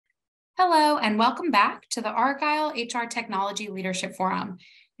Hello, and welcome back to the Argyle HR Technology Leadership Forum.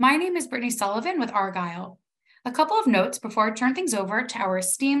 My name is Brittany Sullivan with Argyle. A couple of notes before I turn things over to our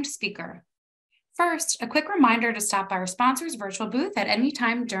esteemed speaker. First, a quick reminder to stop by our sponsor's virtual booth at any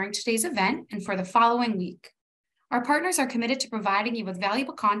time during today's event and for the following week. Our partners are committed to providing you with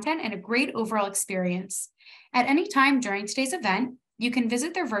valuable content and a great overall experience. At any time during today's event, you can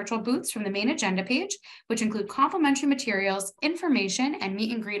visit their virtual booths from the main agenda page, which include complimentary materials, information, and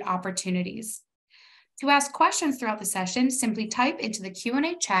meet and greet opportunities. To ask questions throughout the session, simply type into the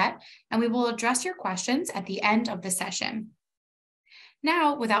Q&A chat, and we will address your questions at the end of the session.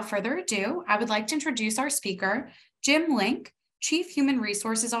 Now, without further ado, I would like to introduce our speaker, Jim Link, Chief Human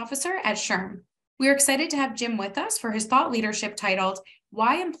Resources Officer at SHRM. We are excited to have Jim with us for his thought leadership titled,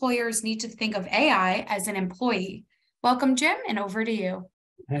 Why Employers Need to Think of AI as an Employee. Welcome, Jim, and over to you.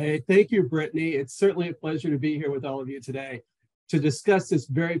 Hey, thank you, Brittany. It's certainly a pleasure to be here with all of you today to discuss this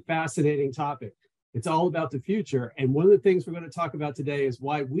very fascinating topic. It's all about the future. And one of the things we're going to talk about today is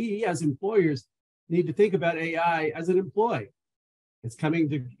why we as employers need to think about AI as an employee. It's coming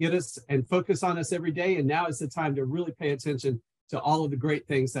to get us and focus on us every day. And now is the time to really pay attention to all of the great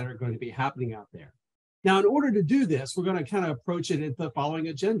things that are going to be happening out there. Now, in order to do this, we're going to kind of approach it at the following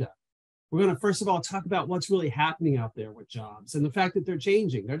agenda. We're going to first of all talk about what's really happening out there with jobs and the fact that they're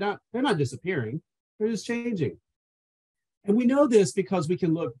changing. They're not disappearing, they're just changing. And we know this because we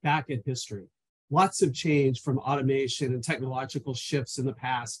can look back at history. Lots of change from automation and technological shifts in the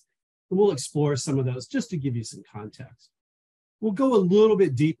past. And we'll explore some of those just to give you some context. We'll go a little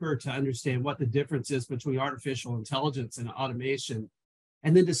bit deeper to understand what the difference is between artificial intelligence and automation,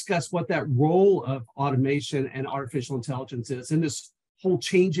 and then discuss what that role of automation and artificial intelligence is in this whole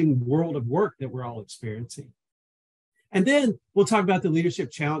changing world of work that we're all experiencing. And then we'll talk about the leadership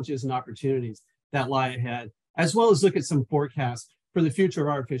challenges and opportunities that lie ahead, as well as look at some forecasts for the future of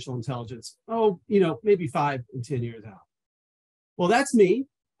artificial intelligence. Maybe 5 and 10 years out. Well, that's me.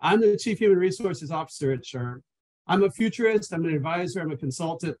 I'm the Chief Human Resources Officer at SHRM. I'm a futurist, I'm an advisor, I'm a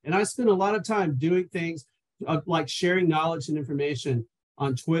consultant, and I spend a lot of time doing things like sharing knowledge and information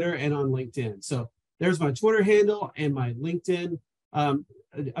on Twitter and on LinkedIn. So there's my Twitter handle and my LinkedIn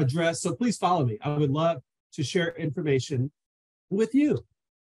address. So please follow me. I would love to share information with you.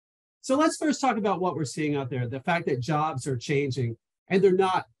 So let's first talk about what we're seeing out there, the fact that jobs are changing and they're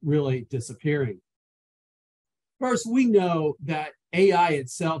not really disappearing. First, we know that AI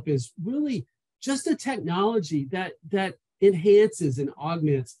itself is really just a technology that enhances and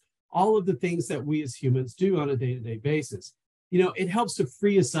augments all of the things that we as humans do on a day-to-day basis. It helps to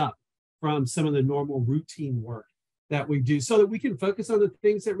free us up from some of the normal routine work that we do so that we can focus on the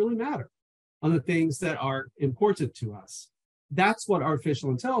things that really matter, on the things that are important to us. That's what artificial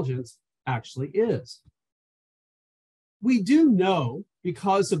intelligence actually is. We do know,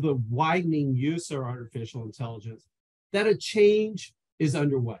 because of the widening use of artificial intelligence, that a change is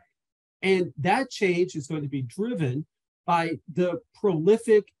underway. And that change is going to be driven by the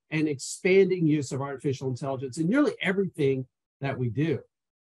prolific and expanding use of artificial intelligence in nearly everything that we do.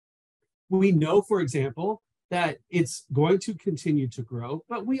 We know, for example, that it's going to continue to grow,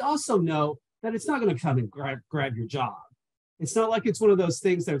 but we also know that it's not going to come and grab your job. It's not like it's one of those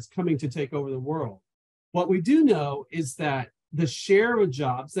things that's coming to take over the world. What we do know is that the share of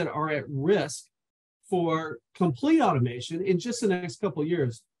jobs that are at risk for complete automation in just the next couple of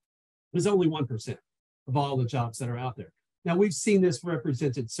years is only 1% of all the jobs that are out there. Now, we've seen this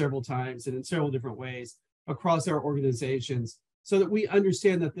represented several times and in several different ways across our organizations so that we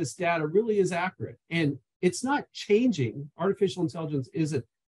understand that this data really is accurate. And it's not changing. Artificial intelligence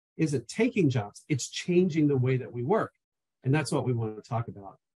isn't taking jobs. It's changing the way that we work. And that's what we want to talk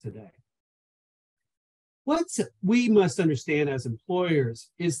about today. What we must understand as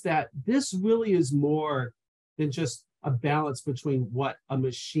employers is that this really is more than just a balance between what a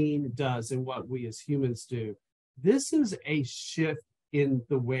machine does and what we as humans do. This is a shift in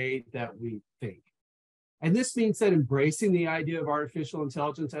the way that we think. And this means that embracing the idea of artificial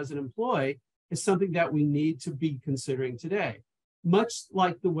intelligence as an employee is something that we need to be considering today, much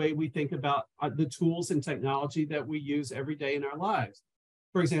like the way we think about the tools and technology that we use every day in our lives.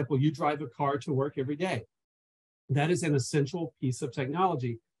 For example, you drive a car to work every day. That is an essential piece of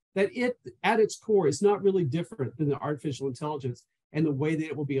technology that at its core is not really different than the artificial intelligence and the way that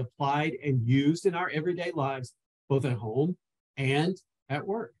it will be applied and used in our everyday lives, both at home and at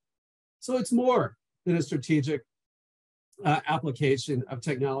work. So it's more than a strategic application of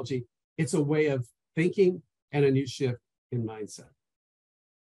technology. It's a way of thinking and a new shift in mindset.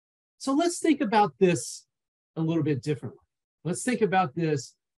 So let's think about this a little bit differently. Let's think about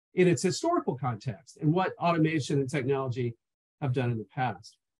this in its historical context and what automation and technology have done in the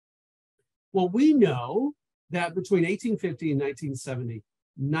past. Well, we know that between 1850 and 1970,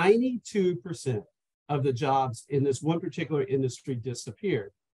 92% of the jobs in this one particular industry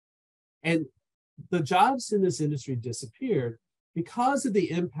disappeared. And the jobs in this industry disappeared because of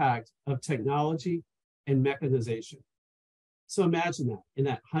the impact of technology and mechanization. So imagine that in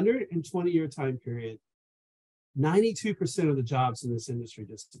that 120-year time period, 92% of the jobs in this industry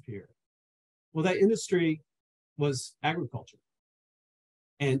disappeared. Well, that industry was agriculture.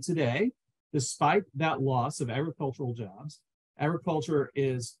 And today, despite that loss of agricultural jobs, agriculture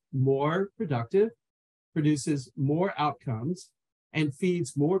is more productive, produces more outcomes, and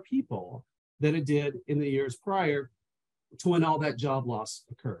feeds more people than it did in the years prior to when all that job loss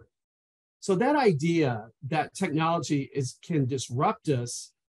occurred. So that idea that technology can disrupt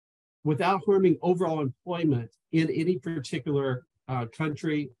us without harming overall employment in any particular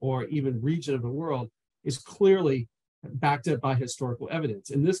country or even region of the world is clearly backed up by historical evidence.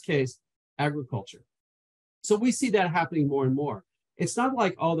 In this case, agriculture. So we see that happening more and more. It's not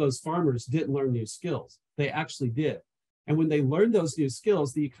like all those farmers didn't learn new skills. They actually did. And when they learned those new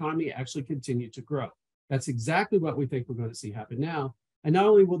skills, the economy actually continued to grow. That's exactly what we think we're going to see happen now. And not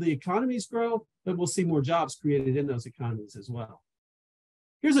only will the economies grow, but we'll see more jobs created in those economies as well.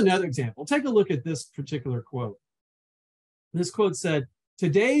 Here's another example. Take a look at this particular quote. This quote said,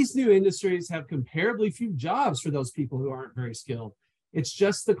 "Today's new industries have comparably few jobs for those people who aren't very skilled. It's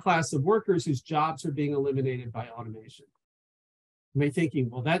just the class of workers whose jobs are being eliminated by automation." You may be thinking,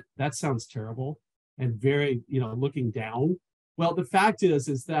 well, that sounds terrible and very, looking down. Well, the fact is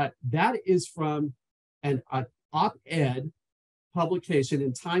that is from an op-ed publication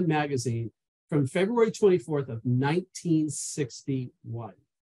in Time magazine from February 24th of 1961.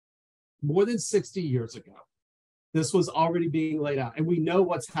 More than 60 years ago, this was already being laid out. And we know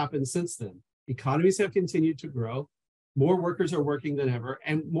what's happened since then. Economies have continued to grow. More workers are working than ever,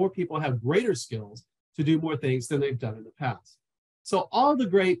 and more people have greater skills to do more things than they've done in the past. So all the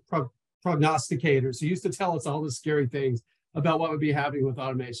great prognosticators who used to tell us all the scary things about what would be happening with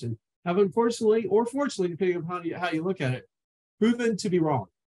automation have unfortunately, or fortunately, depending upon how you look at it, proven to be wrong.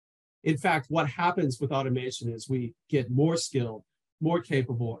 In fact, what happens with automation is we get more skilled, more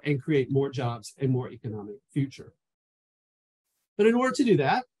capable, and create more jobs and more economic future. But in order to do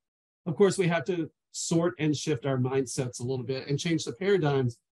that, of course, we have to sort and shift our mindsets a little bit and change the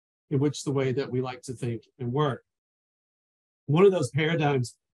paradigms in which the way that we like to think and work. One of those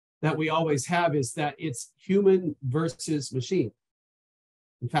paradigms that we always have is that it's human versus machine.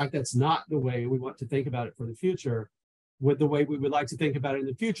 In fact, that's not the way we want to think about it for the future. The way we would like to think about it in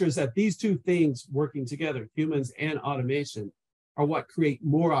the future is that these two things working together, humans and automation, are what create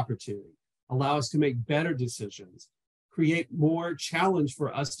more opportunity, allow us to make better decisions, create more challenges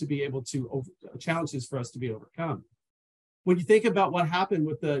for us to be overcome. When you think about what happened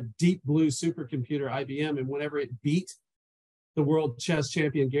with the Deep Blue supercomputer IBM, and whenever it beat the world chess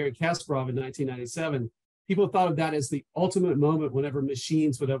champion Garry Kasparov in 1997, people thought of that as the ultimate moment whenever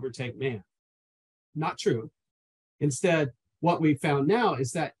machines would overtake man. Not true. Instead, what we found now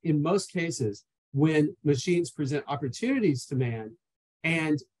is that in most cases, when machines present opportunities to man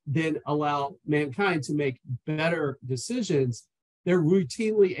and then allow mankind to make better decisions, they're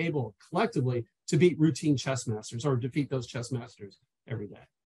routinely able, collectively, to beat routine chess masters or defeat those chess masters every day.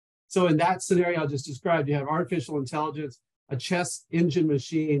 So in that scenario I just described, you have artificial intelligence, a chess engine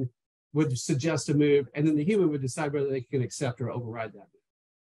machine would suggest a move, and then the human would decide whether they can accept or override that move.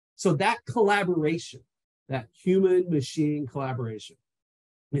 So that collaboration, that human-machine collaboration,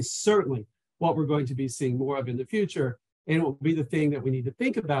 is certainly what we're going to be seeing more of in the future, and it will be the thing that we need to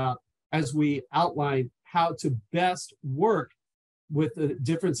think about as we outline how to best work with the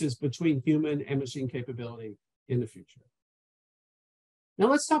differences between human and machine capability in the future. Now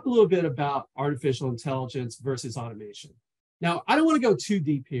let's talk a little bit about artificial intelligence versus automation. Now, I don't want to go too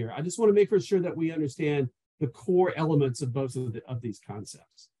deep here. I just want to make sure that we understand the core elements of both of these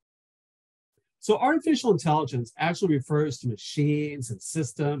concepts. So artificial intelligence actually refers to machines and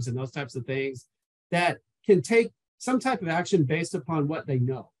systems and those types of things that can take some type of action based upon what they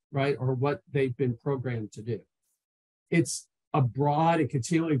know, right? Or what they've been programmed to do. It's a broad and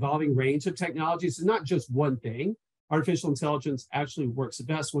continually evolving range of technologies. It's not just one thing. Artificial intelligence actually works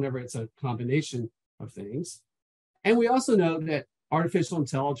best whenever it's a combination of things. And we also know that artificial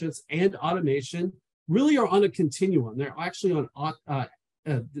intelligence and automation really are on a continuum. They're actually on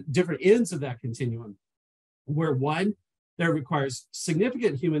different ends of that continuum, where one, there requires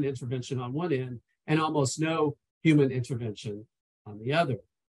significant human intervention on one end and almost no human intervention on the other.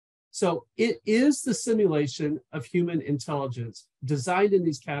 So it is the simulation of human intelligence designed in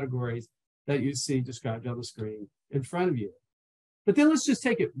these categories that you see described on the screen in front of you. But then let's just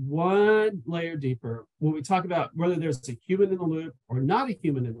take it one layer deeper when we talk about whether there's a human in the loop or not a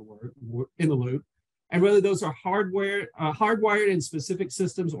human in the loop, and whether those are hardwired in specific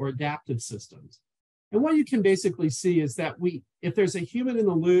systems or adaptive systems. And what you can basically see is that if there's a human in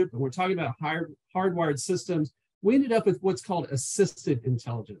the loop and we're talking about hardwired systems, we ended up with what's called assisted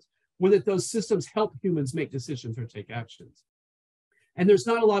intelligence, where those systems help humans make decisions or take actions. And there's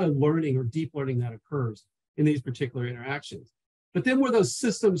not a lot of learning or deep learning that occurs in these particular interactions. But then where those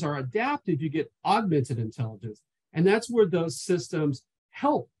systems are adaptive, you get augmented intelligence. And that's where those systems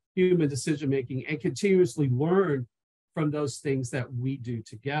help human decision-making and continuously learn from those things that we do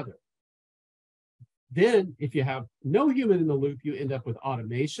together. Then if you have no human in the loop, you end up with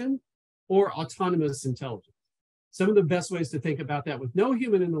automation or autonomous intelligence. Some of the best ways to think about that with no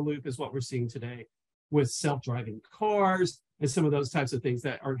human in the loop is what we're seeing today with self-driving cars and some of those types of things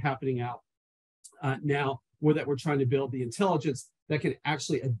that are happening out now, where that we're trying to build the intelligence that can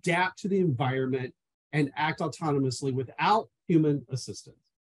actually adapt to the environment and act autonomously without human assistance.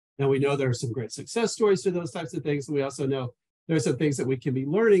 Now, we know there are some great success stories to those types of things, and we also know there are some things that we can be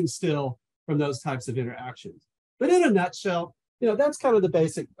learning still from those types of interactions. But in a nutshell, that's kind of the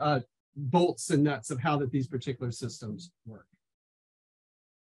basic bolts and nuts of how these particular systems work.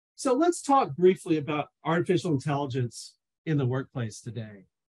 So let's talk briefly about artificial intelligence in the workplace today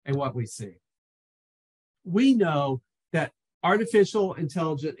and what we see. We know that artificial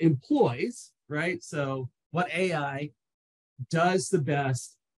intelligence employs, right? So what AI does the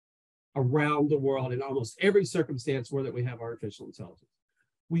best around the world in almost every circumstance where that we have artificial intelligence.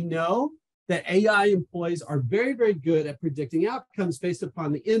 We know that AI employees are very, very good at predicting outcomes based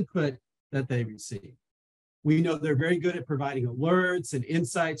upon the input that they receive. We know they're very good at providing alerts and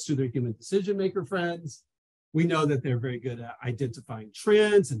insights to their human decision maker friends. We know that they're very good at identifying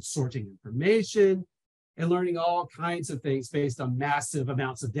trends and sorting information and learning all kinds of things based on massive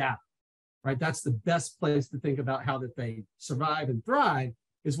amounts of data, right? That's the best place to think about how that they survive and thrive,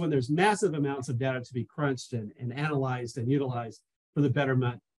 is when there's massive amounts of data to be crunched and analyzed and utilized for the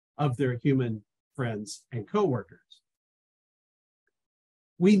betterment of their human friends and coworkers.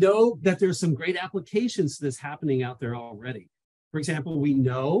 We know that there's some great applications to this happening out there already. For example, we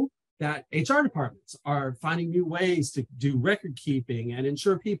know that HR departments are finding new ways to do record keeping and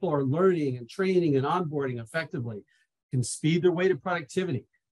ensure people are learning and training and onboarding effectively, can speed their way to productivity.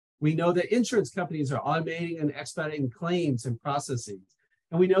 We know that insurance companies are automating and expediting claims and processes.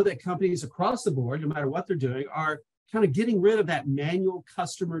 And we know that companies across the board, no matter what they're doing, are kind of getting rid of that manual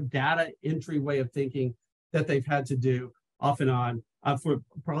customer data entry way of thinking that they've had to do off and on for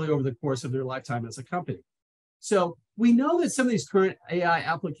probably over the course of their lifetime as a company. So we know that some of these current AI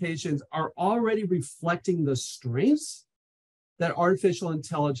applications are already reflecting the strengths that artificial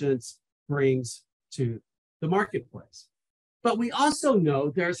intelligence brings to the marketplace. But we also know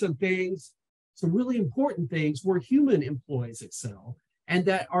there are some things, some really important things where human employees excel and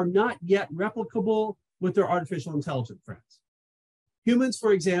that are not yet replicable with their artificial intelligence friends. Humans,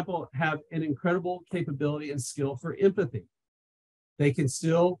 for example, have an incredible capability and skill for empathy. They can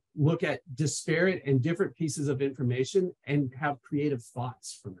still look at disparate and different pieces of information and have creative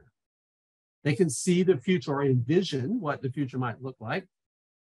thoughts from that. They can see the future or envision what the future might look like.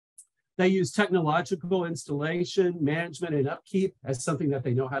 They use technological installation, management, and upkeep as something that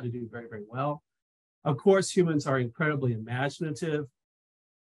they know how to do very, very well. Of course, humans are incredibly imaginative.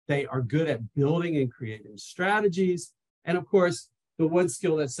 They are good at building and creating strategies. And of course, the one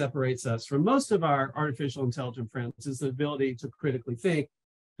skill that separates us from most of our artificial intelligence friends is the ability to critically think,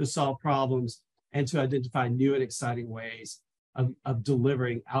 to solve problems, and to identify new and exciting ways of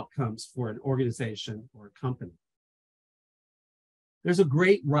delivering outcomes for an organization or a company. There's a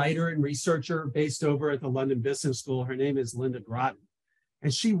great writer and researcher based over at the London Business School. Her name is Linda Groton,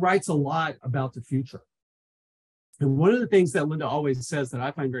 and she writes a lot about the future. And one of the things that Linda always says that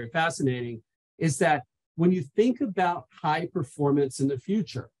I find very fascinating is that when you think about high performance in the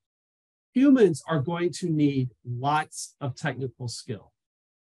future, humans are going to need lots of technical skill.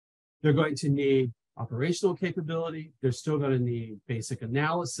 They're going to need operational capability. They're still going to need basic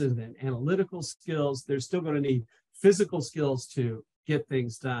analysis and analytical skills. They're still going to need physical skills to get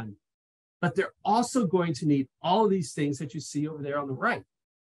things done. But they're also going to need all of these things that you see over there on the right.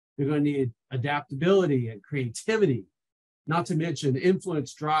 They're going to need adaptability and creativity, not to mention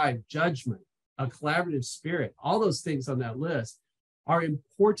influence, drive, judgment, a collaborative spirit. All those things on that list are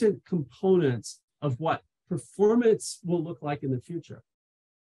important components of what performance will look like in the future.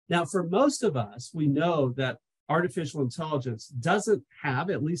 Now, for most of us, we know that artificial intelligence doesn't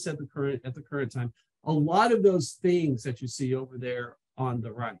have, at least at the current time, a lot of those things that you see over there on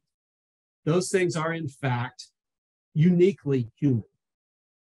the right. Those things are, in fact, uniquely human.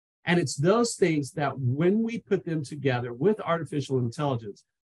 And it's those things that when we put them together with artificial intelligence,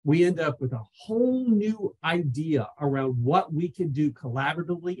 we end up with a whole new idea around what we can do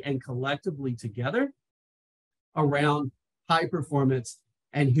collaboratively and collectively together around high performance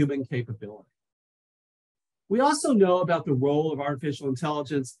and human capability. We also know about the role of artificial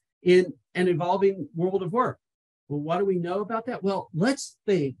intelligence in an evolving world of work. Well, what do we know about that? Well, let's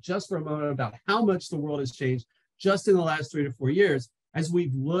think just for a moment about how much the world has changed just in the last 3 to 4 years as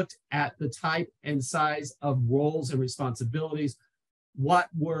we've looked at the type and size of roles and responsibilities, what,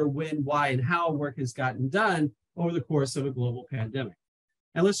 were, when, why, and how work has gotten done over the course of a global pandemic.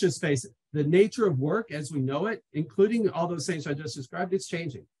 And let's just face it, the nature of work as we know it, including all those things I just described, it's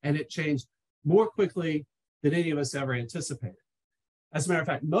changing. And it changed more quickly than any of us ever anticipated. As a matter of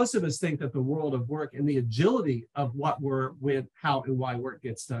fact, most of us think that the world of work and the agility of what, were, when, how, and why work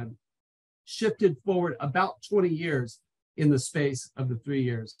gets done shifted forward about 20 years in the space of the 3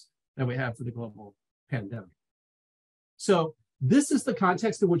 years that we have for the global pandemic. So this is the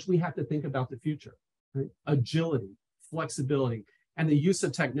context in which we have to think about the future, right? Agility, flexibility, and the use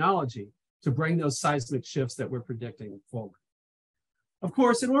of technology to bring those seismic shifts that we're predicting forward. Of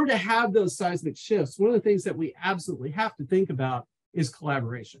course, in order to have those seismic shifts, one of the things that we absolutely have to think about is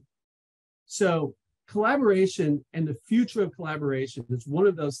collaboration. So collaboration and the future of collaboration is one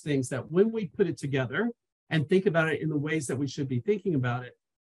of those things that when we put it together and think about it in the ways that we should be thinking about it,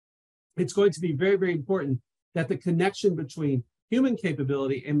 it's going to be very, very important that the connection between human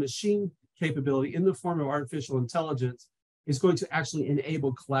capability and machine capability in the form of artificial intelligence is going to actually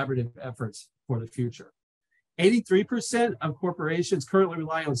enable collaborative efforts for the future. 83% of corporations currently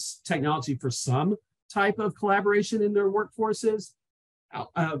rely on technology for some type of collaboration in their workforces.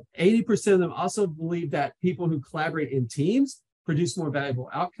 80% of them also believe that people who collaborate in teams produce more valuable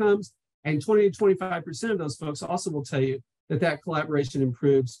outcomes. And 20 to 25% of those folks also will tell you that that collaboration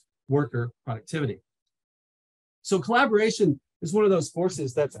improves worker productivity. So collaboration is one of those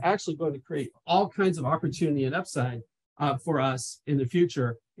forces that's actually going to create all kinds of opportunity and upside for us in the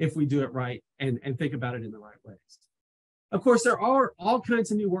future if we do it right and think about it in the right ways. Of course, there are all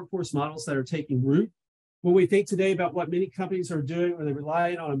kinds of new workforce models that are taking root. When we think today about what many companies are doing, where they're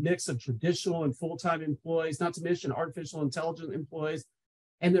relying on a mix of traditional and full-time employees, not to mention artificial intelligence employees,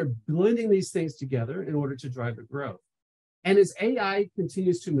 and they're blending these things together in order to drive the growth. And as AI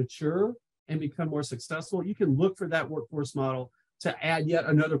continues to mature and become more successful, you can look for that workforce model to add yet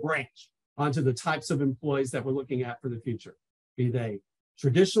another branch onto the types of employees that we're looking at for the future, be they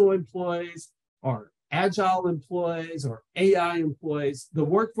traditional employees or agile employees or AI employees. The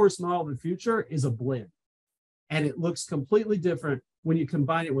workforce model of the future is a blend. And it looks completely different when you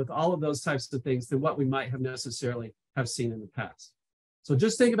combine it with all of those types of things than what we might have necessarily have seen in the past. So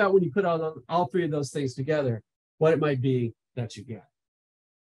just think about when you put all three of those things together, what it might be that you get.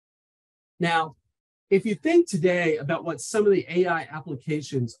 Now, if you think today about what some of the AI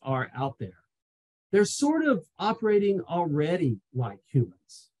applications are out there, they're sort of operating already like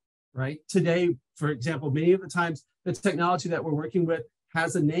humans, right? Today, for example, many of the times the technology that we're working with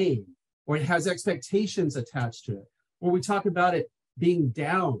has a name, or it has expectations attached to it, or we talk about it being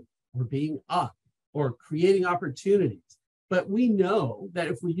down or being up or creating opportunities. But we know that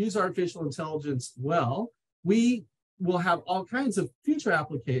if we use artificial intelligence well, we will have all kinds of future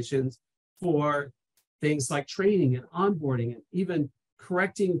applications for things like training and onboarding and even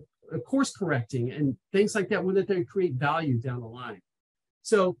correcting, course correcting and things like that, where they create value down the line.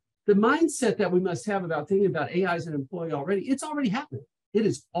 So the mindset that we must have about thinking about AI as an employee already, it's already happening. It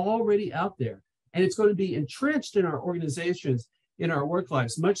is already out there, and it's going to be entrenched in our organizations, in our work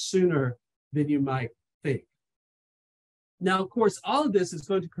lives, much sooner than you might think. Now, of course, all of this is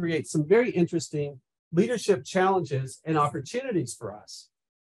going to create some very interesting leadership challenges and opportunities for us.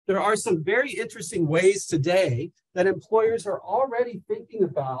 There are some very interesting ways today that employers are already thinking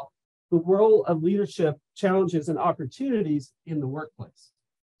about the role of leadership challenges and opportunities in the workplace.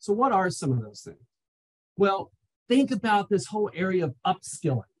 So what are some of those things? Well, think about this whole area of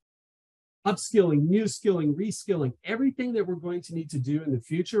upskilling, new skilling, reskilling. Everything that we're going to need to do in the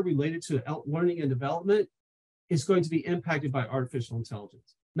future related to learning and development is going to be impacted by artificial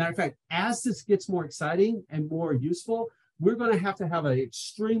intelligence. Matter of fact, as this gets more exciting and more useful, we're going to have an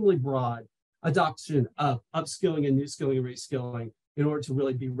extremely broad adoption of upskilling and new skilling and reskilling in order to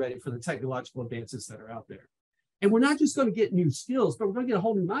really be ready for the technological advances that are out there. And we're not just going to get new skills, but we're going to get a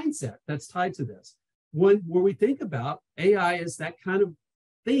whole new mindset that's tied to this. Where we think about AI as that kind of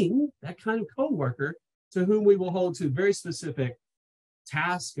thing, that kind of coworker to whom we will hold to very specific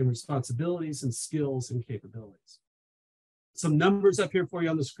tasks and responsibilities and skills and capabilities. Some numbers up here for you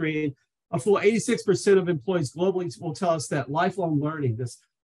on the screen. A full 86% of employees globally will tell us that lifelong learning, this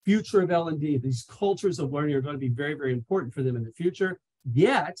future of L&D, these cultures of learning are going to be very, very important for them in the future.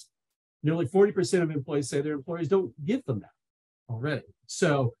 Yet, nearly 40% of employees say their employers don't give them that already.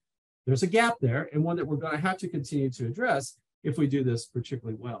 So there's a gap there, and one that we're going to have to continue to address if we do this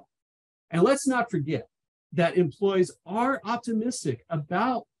particularly well. And let's not forget that employees are optimistic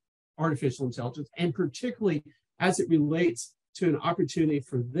about artificial intelligence, and particularly as it relates to an opportunity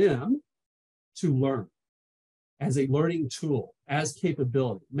for them to learn as a learning tool, as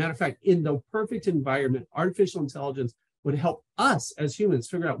capability. Matter of fact, in the perfect environment, artificial intelligence would help us as humans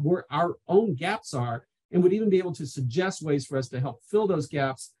figure out where our own gaps are, and would even be able to suggest ways for us to help fill those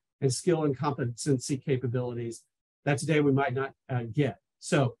gaps and skill and competency capabilities that today we might not get.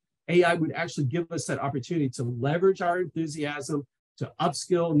 So AI would actually give us that opportunity to leverage our enthusiasm, to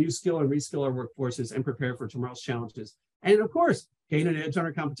upskill, new skill, and reskill our workforces and prepare for tomorrow's challenges. And of course, gain an edge on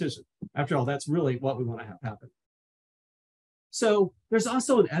our competition. After all, that's really what we want to have happen. So there's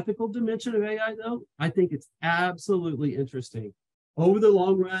also an ethical dimension of AI, though. I think it's absolutely interesting. Over the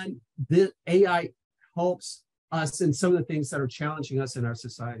long run, the AI helps us in some of the things that are challenging us in our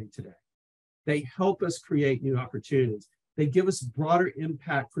society today. They help us create new opportunities. They give us broader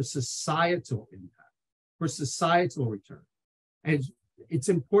impact for societal impact, for societal return. And it's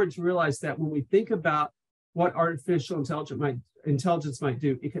important to realize that when we think about what artificial intelligence might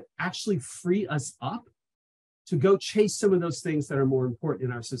do, it could actually free us up to go chase some of those things that are more important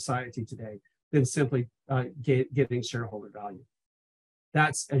in our society today than simply getting shareholder value.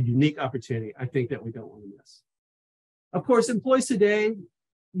 That's a unique opportunity, I think, that we don't want to miss. Of course, employees today,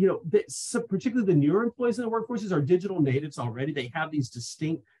 particularly the newer employees in the workforces, are digital natives already. They have these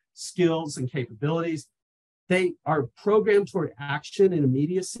distinct skills and capabilities. They are programmed toward action and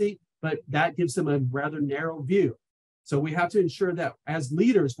immediacy, but that gives them a rather narrow view. So we have to ensure that as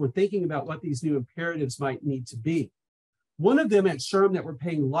leaders, we're thinking about what these new imperatives might need to be. One of them at SHRM that we're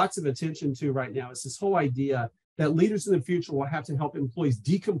paying lots of attention to right now is this whole idea that leaders in the future will have to help employees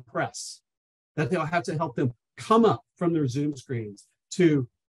decompress, that they'll have to help them come up from their Zoom screens, to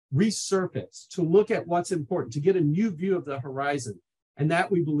resurface, to look at what's important, to get a new view of the horizon. And that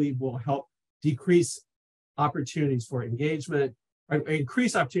we believe will help decrease opportunities for engagement, or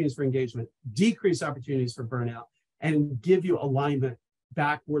increase opportunities for engagement, decrease opportunities for burnout, and give you alignment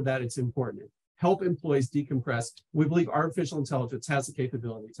back where that it's important. Help employees decompress. We believe artificial intelligence has the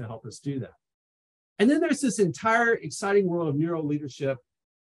capability to help us do that. And then there's this entire exciting world of neuro leadership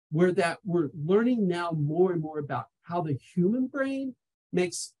where we're learning now more and more about how the human brain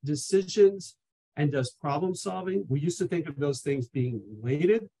makes decisions and does problem solving. We used to think of those things being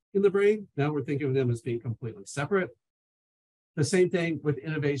related in the brain. Now we're thinking of them as being completely separate. The same thing with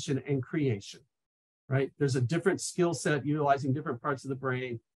innovation and creation, right? There's a different skill set utilizing different parts of the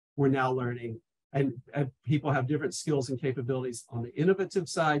brain we're now learning, and people have different skills and capabilities on the innovative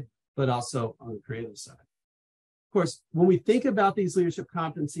side, but also on the creative side. Of course, when we think about these leadership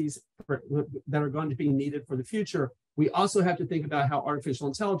competencies that are going to be needed for the future, we also have to think about how artificial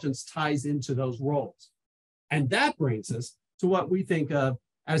intelligence ties into those roles. And that brings us to what we think of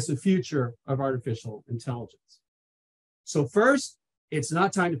as the future of artificial intelligence. So first, it's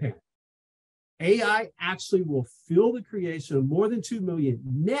not time to panic. AI actually will fuel the creation of more than 2 million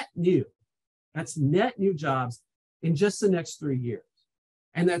net new jobs in just the next 3 years.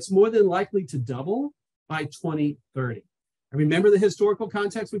 And that's more than likely to double by 2030. And remember the historical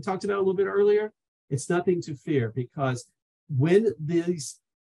context we talked about a little bit earlier? It's nothing to fear, because when these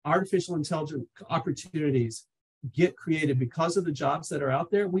artificial intelligence opportunities get created because of the jobs that are out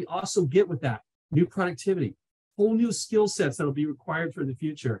there, we also get with that new productivity, whole new skill sets that will be required for the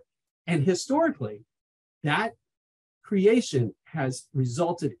future. And historically, that creation has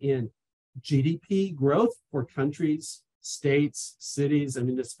resulted in GDP growth for countries, states, cities, and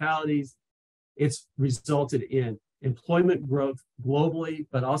municipalities. It's resulted in employment growth globally,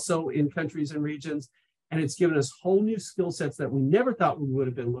 but also in countries and regions. And it's given us whole new skill sets that we never thought we would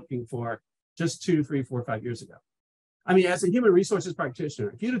have been looking for just 2, 3, 4, 5 years ago. I mean, as a human resources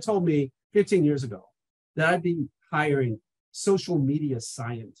practitioner, if you'd have told me 15 years ago that I'd be hiring social media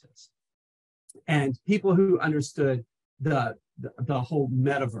scientists and people who understood the whole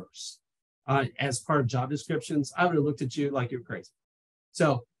metaverse as part of job descriptions, I would have looked at you like you're crazy.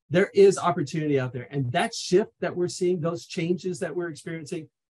 So there is opportunity out there. And that shift that we're seeing, those changes that we're experiencing,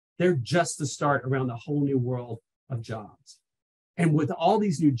 they're just the start around the whole new world of jobs. And with all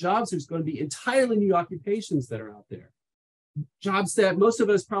these new jobs, there's going to be entirely new occupations that are out there. Jobs that most of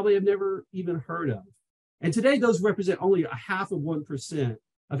us probably have never even heard of. And today, those represent only 0.5%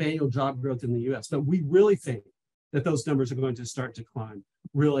 of annual job growth in the US. But we really think that those numbers are going to start to climb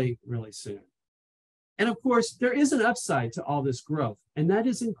really, really soon. And of course, there is an upside to all this growth, and that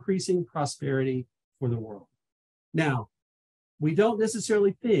is increasing prosperity for the world. Now, we don't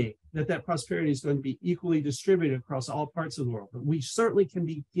necessarily think that that prosperity is going to be equally distributed across all parts of the world, but we certainly can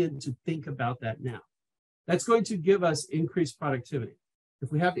begin to think about that now. That's going to give us increased productivity.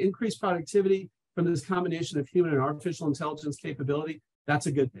 If we have increased productivity from this combination of human and artificial intelligence capability, that's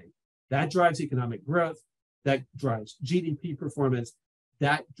a good thing. That drives economic growth, that drives GDP performance,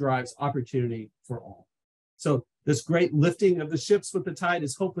 that drives opportunity for all. So this great lifting of the ships with the tide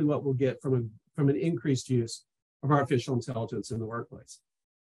is hopefully what we'll get from an increased use of artificial intelligence in the workplace.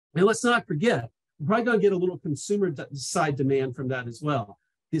 And let's not forget, we're probably going to get a little consumer side demand from that as well.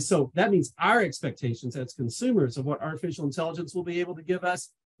 So that means our expectations as consumers of what artificial intelligence will be able to give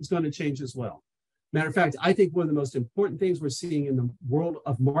us is going to change as well. Matter of fact, I think one of the most important things we're seeing in the world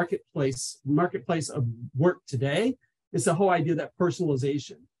of marketplace of work today is the whole idea that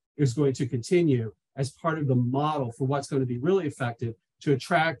personalization is going to continue as part of the model for what's going to be really effective to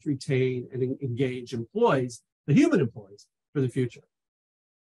attract, retain, and engage employees, the human employees, for the future.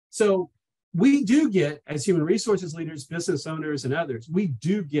 So we do get, as human resources leaders, business owners, and others, we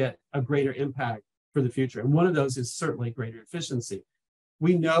do get a greater impact for the future. And one of those is certainly greater efficiency.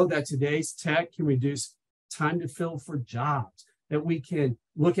 We know that today's tech can reduce time to fill for jobs, that we can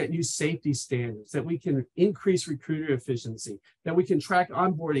look at new safety standards, that we can increase recruiter efficiency, that we can track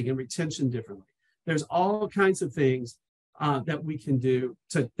onboarding and retention differently. There's all kinds of things that we can do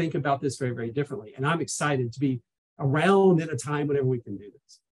to think about this very, very differently. And I'm excited to be around in a time whenever we can do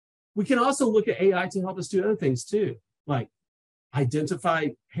this. We can also look at AI to help us do other things too, like identify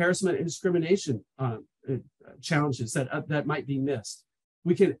harassment and discrimination challenges that might be missed.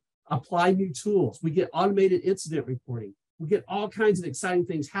 We can apply new tools. We get automated incident reporting. We get all kinds of exciting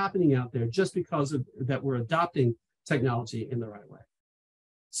things happening out there just because of that we're adopting technology in the right way.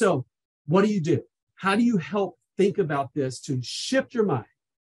 So what do? How do you help think about this to shift your mind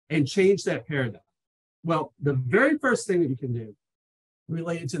and change that paradigm? Well, the very first thing that you can do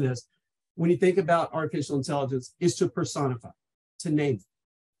related to this, when you think about artificial intelligence, is to personify, to name it.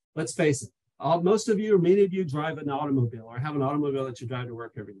 Let's face it, most of you or many of you drive an automobile or have an automobile that you drive to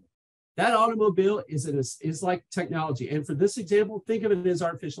work every day. That automobile is like technology. And for this example, think of it as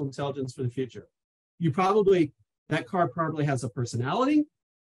artificial intelligence for the future. That car probably has a personality.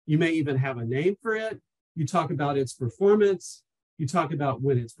 You may even have a name for it. You talk about its performance. You talk about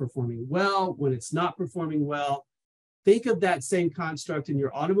when it's performing well, when it's not performing well. Think of that same construct in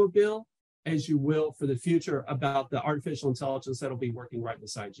your automobile as you will for the future about the artificial intelligence that'll be working right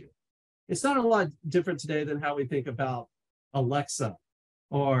beside you. It's not a lot different today than how we think about Alexa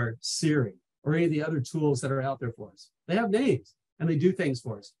or Siri or any of the other tools that are out there for us. They have names and they do things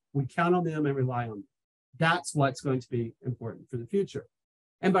for us. We count on them and rely on them. That's what's going to be important for the future.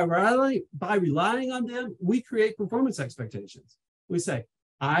 And by relying on them, we create performance expectations. We say,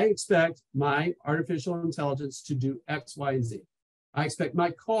 I expect my artificial intelligence to do X, Y, and Z. I expect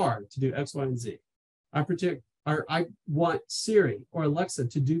my car to do X, Y, and Z. I want Siri or Alexa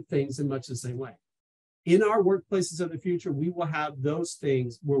to do things in much the same way. In our workplaces of the future, we will have those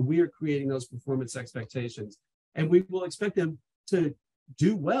things where we are creating those performance expectations, and we will expect them to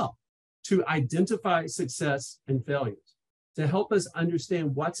do well, to identify success and failures, to help us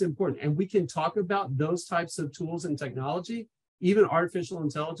understand what's important. And we can talk about those types of tools and technology, even artificial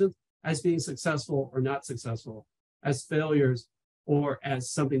intelligence, as being successful or not successful, as failures, or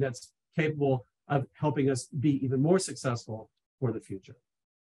as something that's capable of helping us be even more successful for the future.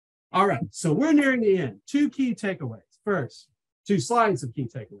 All right, so we're nearing the end. Two key takeaways. First, 2 slides of key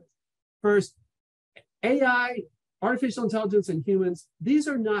takeaways. First, AI, artificial intelligence, and humans, these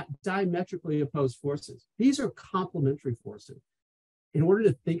are not diametrically opposed forces. These are complementary forces. In order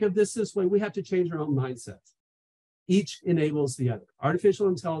to think of this way, we have to change our own mindsets. Each enables the other. Artificial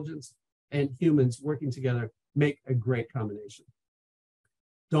intelligence and humans working together make a great combination.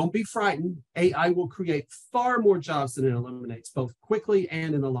 Don't be frightened. AI will create far more jobs than it eliminates, both quickly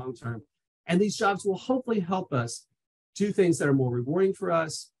and in the long term. And these jobs will hopefully help us do things that are more rewarding for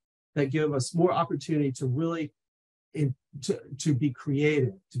us, that give us more opportunity to really to be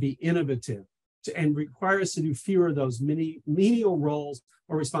creative, to be innovative, and require us to do fewer of those menial roles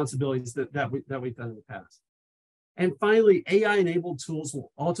or responsibilities that we've done in the past. And finally, AI-enabled tools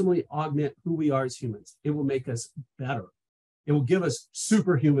will ultimately augment who we are as humans. It will make us better. It will give us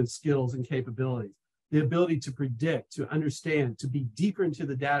superhuman skills and capabilities, the ability to predict, to understand, to be deeper into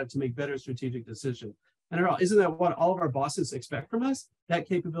the data, to make better strategic decisions. And isn't that what all of our bosses expect from us? That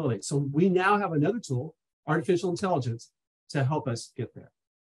capability. So we now have another tool, artificial intelligence, to help us get there.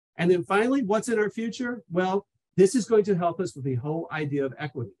 And then finally, what's in our future? Well, This is going to help us with the whole idea of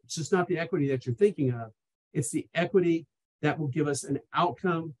equity. It's just not the equity that you're thinking of. It's the equity that will give us an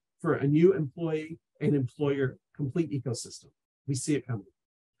outcome for a new employee and employer, complete ecosystem. We see it coming.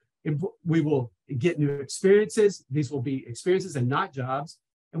 We will get new experiences. These will be experiences and not jobs.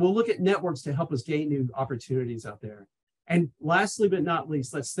 And we'll look at networks to help us gain new opportunities out there. And lastly, but not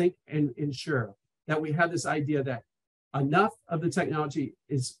least, let's think and ensure that we have this idea that enough of the technology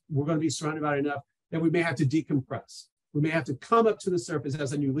we're going to be surrounded by enough that we may have to decompress. We may have to come up to the surface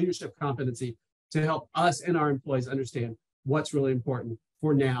as a new leadership competency to help us and our employees understand what's really important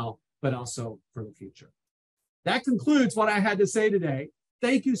for now, but also for the future. That concludes what I had to say today.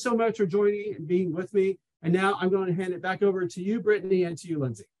 Thank you so much for joining and being with me. And now I'm going to hand it back over to you, Brittany, and to you,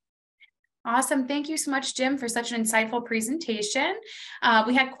 Lindsay. Awesome. Thank you so much, Jim, for such an insightful presentation.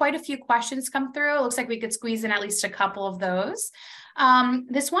 We had quite a few questions come through. It looks like we could squeeze in at least a couple of those.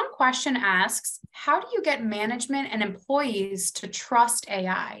 This one question asks, how do you get management and employees to trust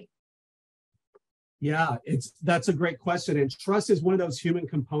AI? Yeah, that's a great question. And trust is one of those human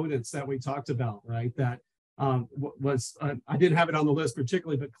components that we talked about, right? That I didn't have it on the list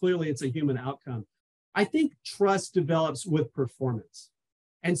particularly, but clearly it's a human outcome. I think trust develops with performance.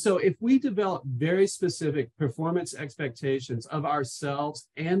 And so if we develop very specific performance expectations of ourselves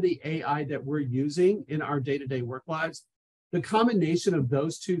and the AI that we're using in our day-to-day work lives, the combination of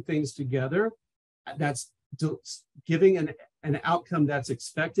those two things together, that's giving an outcome that's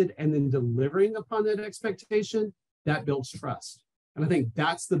expected and then delivering upon that expectation, that builds trust. And I think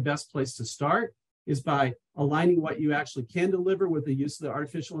that's the best place to start, is by aligning what you actually can deliver with the use of the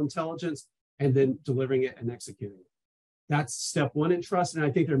artificial intelligence and then delivering it and executing it. That's step one in trust. And I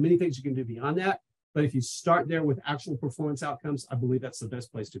think there are many things you can do beyond that. But if you start there with actual performance outcomes, I believe that's the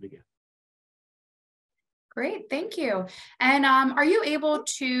best place to begin. Great, thank you. And are you able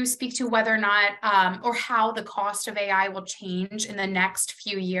to speak to whether or not or how the cost of AI will change in the next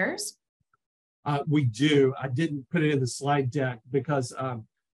few years? We do. I didn't put it in the slide deck because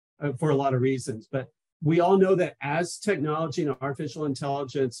for a lot of reasons, but we all know that as technology and artificial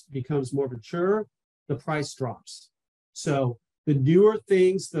intelligence becomes more mature, the price drops. So the newer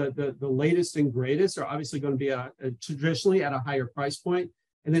things, the latest and greatest are obviously going to be traditionally at a higher price point.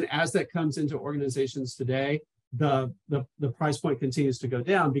 And then as that comes into organizations today, the price point continues to go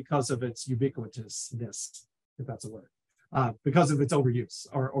down because of its ubiquitousness, if that's a word, because of its overuse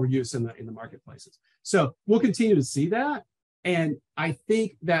or use in the marketplaces. So we'll continue to see that. And I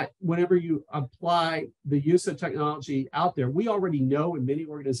think that whenever you apply the use of technology out there, we already know in many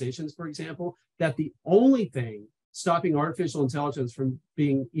organizations, for example, that the only thing stopping artificial intelligence from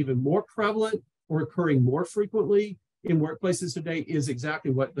being even more prevalent or occurring more frequently in workplaces today is exactly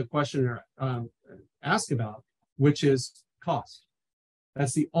what the questioner asked about, which is cost.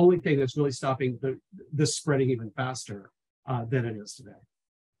 That's the only thing that's really stopping this spreading even faster than it is today.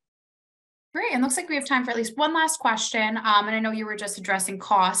 Great, and looks like we have time for at least one last question. And I know you were just addressing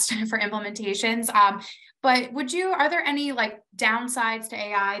cost for implementations, but are there any downsides to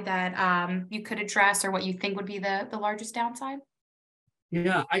AI that you could address, or what you think would be the largest downside?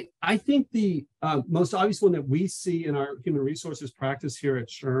 Yeah, I think the most obvious one that we see in our human resources practice here at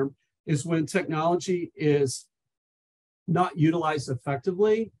SHRM is when technology is not utilized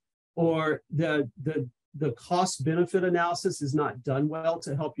effectively, or the cost benefit analysis is not done well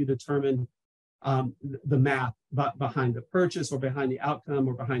to help you determine the math behind the purchase or behind the outcome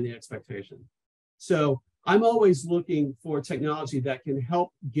or behind the expectation. So I'm always looking for technology that can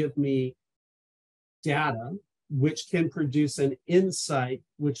help give me data, which can produce an insight,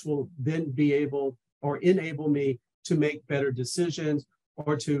 which will then be able or enable me to make better decisions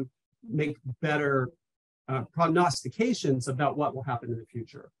or to make better prognostications about what will happen in the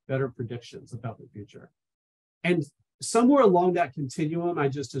future, better predictions about the future. And somewhere along that continuum I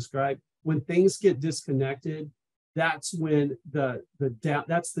just described, when things get disconnected, that's when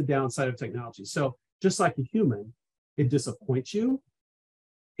that's the downside of technology. So just like a human, it disappoints you.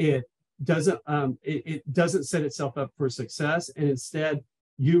 It doesn't set itself up for success, and instead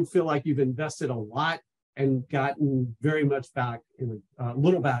you feel like you've invested a lot and gotten very much back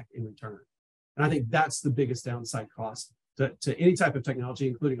little back in return. And I think that's the biggest downside cost to any type of technology,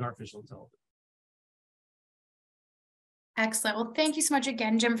 including artificial intelligence. Excellent. Well, thank you so much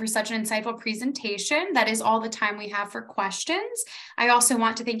again, Jim, for such an insightful presentation. That is all the time we have for questions. I also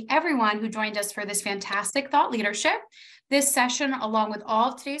want to thank everyone who joined us for this fantastic thought leadership. This session, along with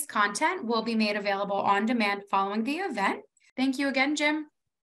all of today's content, will be made available on demand following the event. Thank you again, Jim.